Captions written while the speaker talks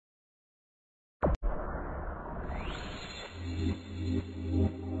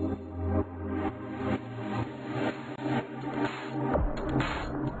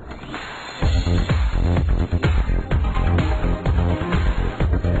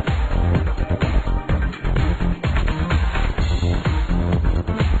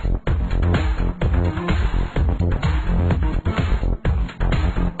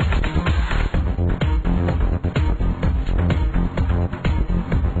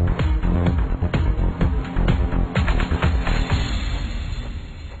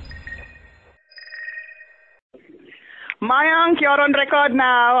Mayank, you're on record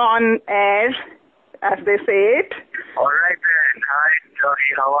now, on air, as they say it. All right then. Hi, Dolly.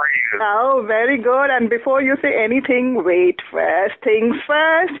 How are you? Oh, very good. And before you say anything, wait first. Things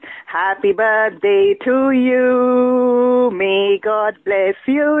first. Happy birthday to you. May God bless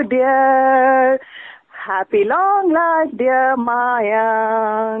you, dear. Happy long life, dear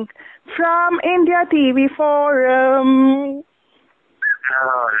Mayank. From India TV Forum.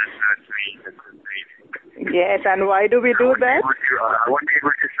 Oh, that's sweet. That's so sweet. Yes, and why do we do that? I won't be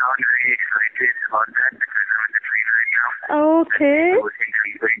able to sound very excited about that because I'm on the train right now. Okay. I was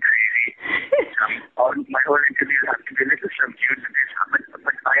thinking very crazy. My whole interview has to be a little subdued with this,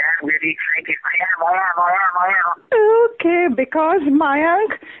 but I am really excited. I am. Okay, because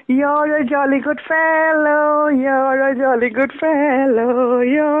Mayank, you're a jolly good fellow, you're a jolly good fellow,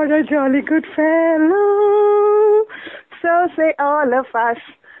 you're a jolly good fellow. So say all of us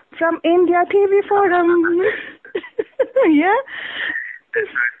from India TV Forum. Yeah? That's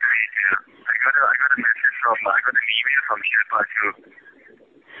so great, yeah. I got an email from Shilpa too.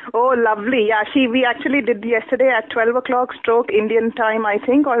 Oh, lovely. Yeah, we actually did yesterday at 12 o'clock stroke Indian time, I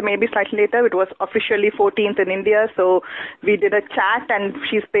think, or maybe slightly later. It was officially 14th in India, so we did a chat and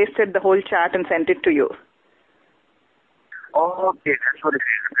she's pasted the whole chat and sent it to you. Oh, okay, that's what it is.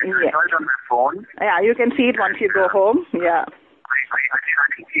 Okay, Yeah. I saw it on my phone. Yeah, you can see it once you go home. Yeah. I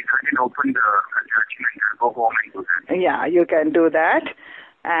can open the attachment and go home and do that. Yeah, you can do that.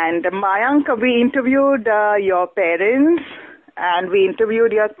 And Mayank, we interviewed your parents and we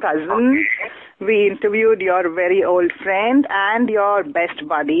interviewed your cousins. Okay. We interviewed your very old friend and your best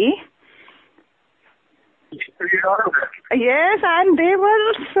buddy. Yes, and they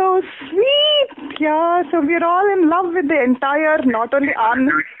were so sweet. Yeah, so we're all in love with the entire, not only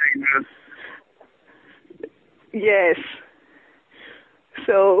Yes.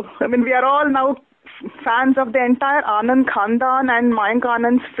 So, I mean, we are all now fans of the entire Anand Khandan and Mayank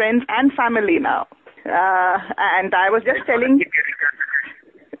Anand's friends and family now. And I was just telling...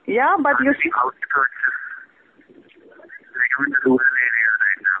 Yeah, but you see...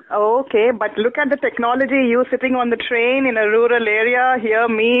 Okay, but look at the technology. You sitting on the train in a rural area, hear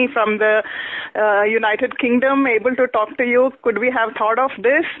me from the United Kingdom able to talk to you. Could we have thought of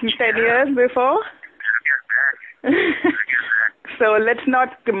this 10 years before? So let's not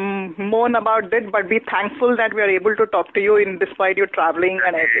moan about it, but be thankful that we are able to talk to you despite you traveling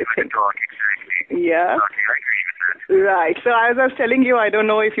and everything. Yeah. Right. So as I was telling you, I don't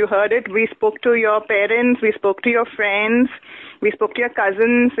know if you heard it, we spoke to your parents, we spoke to your friends, we spoke to your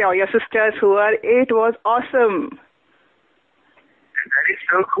cousins or your sisters it was awesome. That is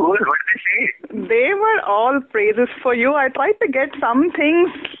so cool. What did they say? They were all praises for you. I tried to get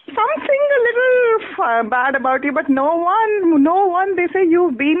something a little bad about you, but no one. They say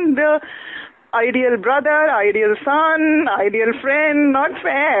you've been the ideal brother, ideal son, ideal friend. Not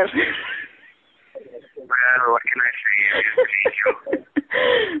fair. Well, what can I say?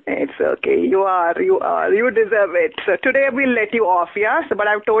 It's okay. You deserve it. So today we'll let you off, yeah? So, but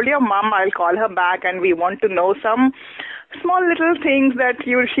I've told your mom I'll call her back and we want to know some small little things that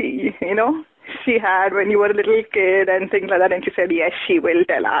she had when you were a little kid and things like that. And she said, yes, she will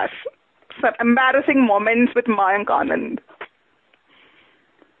tell us. Some embarrassing moments with Mayank Anand.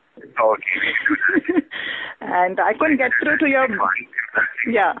 Okay. And I couldn't get through to your...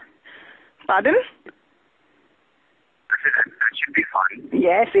 Yeah. Pardon? That should be fun.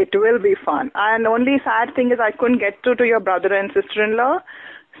 Yes, it will be fun. And only sad thing is I couldn't get through to your brother and sister-in-law.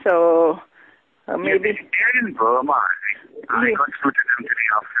 So maybe... They're in Burma. I got through to them today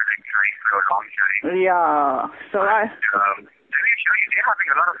after trying for a long time. Yeah. So they're having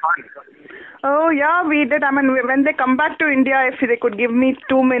a lot of fun. Oh, yeah, we did. I mean, when they come back to India, if they could give me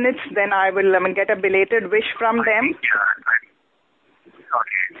 2 minutes, then I will get a belated wish from them.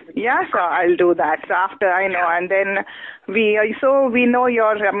 Okay. Yeah, so I'll do that. So after I know, and then we know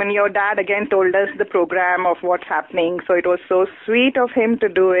your dad again told us the program of what's happening. So it was so sweet of him to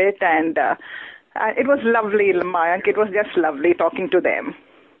do it, and it was lovely, Mayank. It was just lovely talking to them.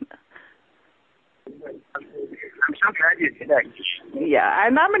 I'm so glad you did that. Yeah,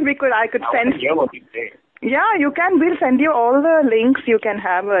 and I could send... hear what you say. Yeah, you can. We'll send you all the links. You can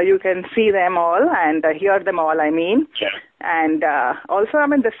you can see them all and hear them all, I mean. Yeah. And also,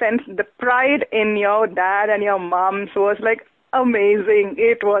 the pride in your dad and your moms was like amazing.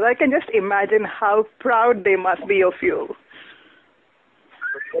 It was. I can just imagine how proud they must be of you.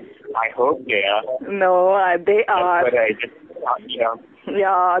 I hope they are. No, they are. But I just,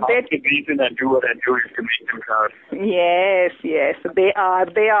 yeah, the reason I do what I do is to make them proud. Yes, they are.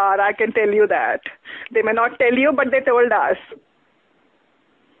 They are. I can tell you that. They may not tell you, but they told us.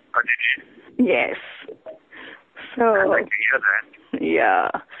 Oh, did you? Yes. So, I'd like to hear that. yeah.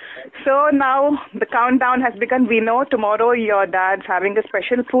 So now the countdown has begun. We know tomorrow your dad's having a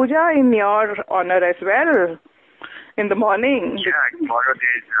special puja in your honor as well in the morning. Yeah, tomorrow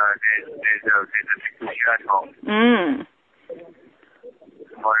there's a big puja at home.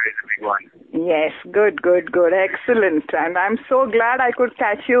 Tomorrow is a big one. Yes, good. Excellent. And I'm so glad I could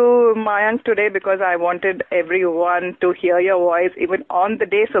catch you, Mayank, today because I wanted everyone to hear your voice even on the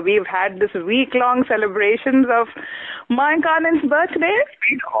day. So we've had this week-long celebrations of Mayank Anand's birthday. It's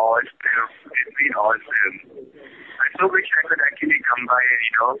been awesome. I so wish I could actually come by,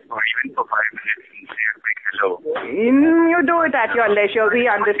 or even for 5 minutes and say a quick hello. You do it at your leisure. We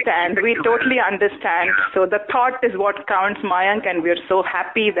understand. We totally understand. Yeah. So the thought is what counts, Mayank, and we're so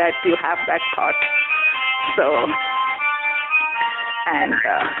happy that you have that thought. So,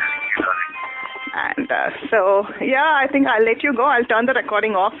 so, yeah, I think I'll let you go. I'll turn the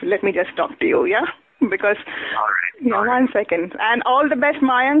recording off. Let me just talk to you, yeah? Because, All right. 1 second. And all the best,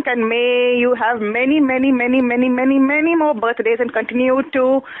 Mayank, and may you have many, many, many, many, many, many more birthdays and continue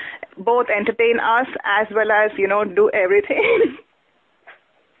to both entertain us as well as, do everything.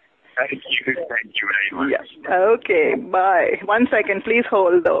 Thank you very much. Yeah. Okay, bye. 1 second, please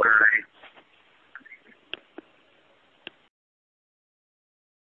hold though. All right.